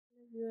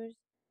viewers,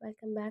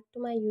 welcome back to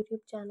my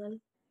YouTube channel,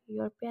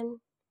 European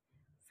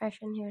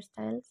Fashion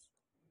Hairstyles.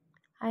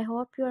 I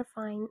hope you are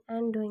fine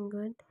and doing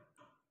good.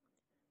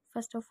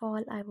 First of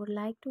all, I would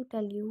like to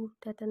tell you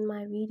that in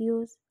my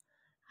videos,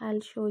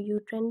 I'll show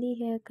you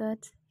trendy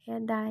haircuts, hair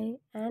dye,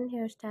 and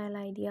hairstyle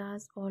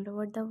ideas all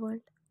over the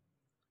world,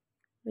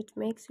 which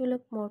makes you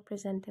look more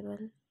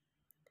presentable.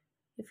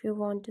 If you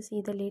want to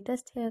see the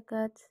latest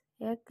haircuts,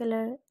 hair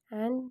color,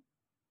 and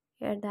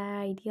hair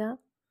dye idea,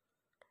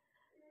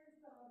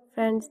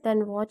 friends,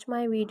 then watch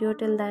my video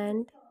till the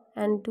end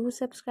and do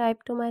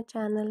subscribe to my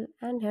channel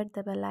and hit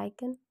the bell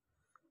icon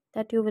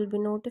that you will be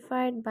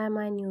notified by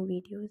my new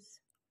videos.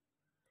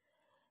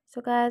 So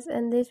guys,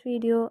 in this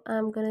video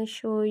I'm gonna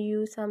show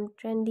you some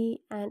trendy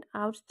and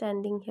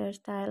outstanding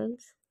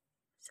hairstyles.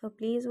 So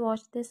please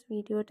watch this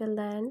video till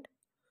the end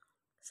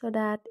so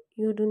that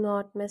you do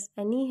not miss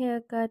any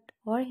haircut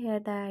or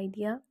hair dye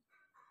idea.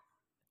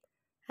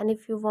 And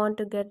if you want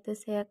to get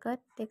this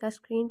haircut, take a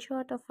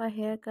screenshot of a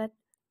haircut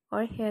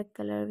or hair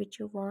color which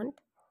you want.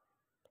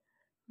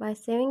 By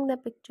saving the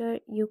picture,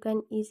 you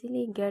can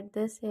easily get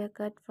this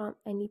haircut from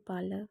any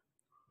parlor.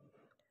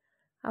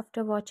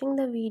 After watching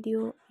the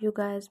video, you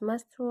guys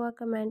must throw a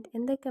comment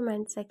in the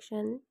comment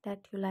section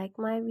that you like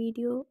my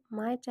video,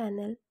 my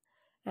channel,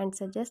 and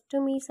suggest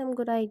to me some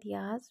good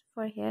ideas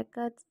for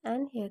haircuts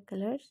and hair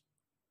colors.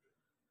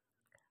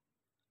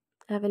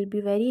 I will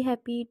be very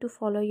happy to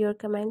follow your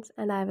comments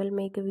and I will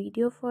make a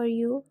video for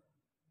you.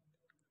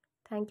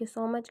 Thank you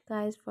so much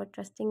guys for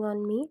trusting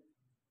on me.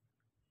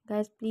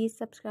 Guys, please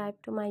subscribe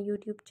to my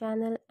YouTube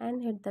channel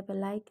and hit the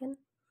bell icon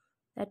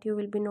that you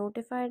will be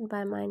notified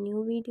by my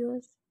new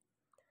videos.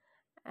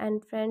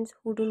 And friends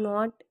who do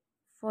not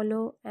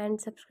follow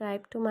and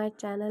subscribe to my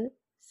channel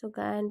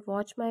and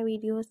watch my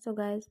videos, so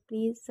guys,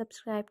 please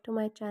subscribe to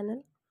my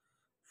channel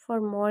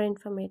for more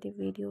informative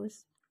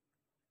videos.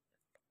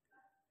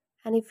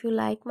 And if you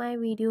like my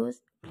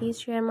videos,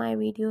 please share my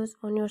videos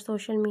on your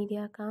social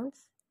media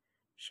accounts.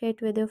 Share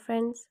it with your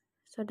friends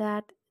so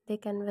that they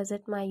can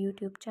visit my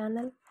YouTube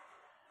channel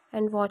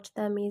and watch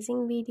the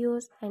amazing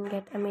videos and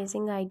get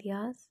amazing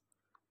ideas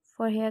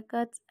for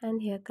haircuts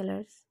and hair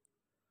colors.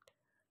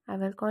 I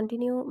will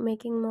continue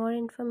making more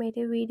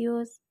informative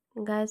videos.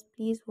 Guys,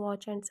 please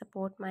watch and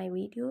support my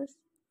videos.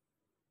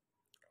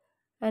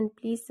 And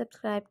please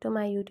subscribe to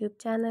my YouTube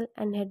channel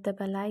and hit the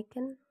bell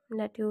icon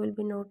that you will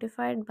be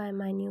notified by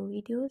my new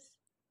videos.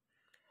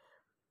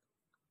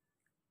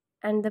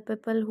 And the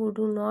people who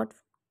do not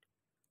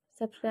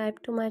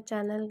subscribe to my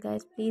channel,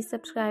 guys, please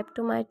subscribe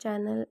to my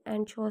channel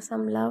and show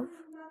some love.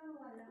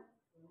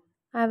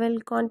 I will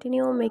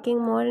continue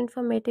making more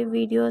informative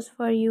videos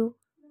for you.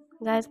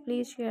 Guys,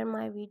 please share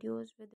my videos with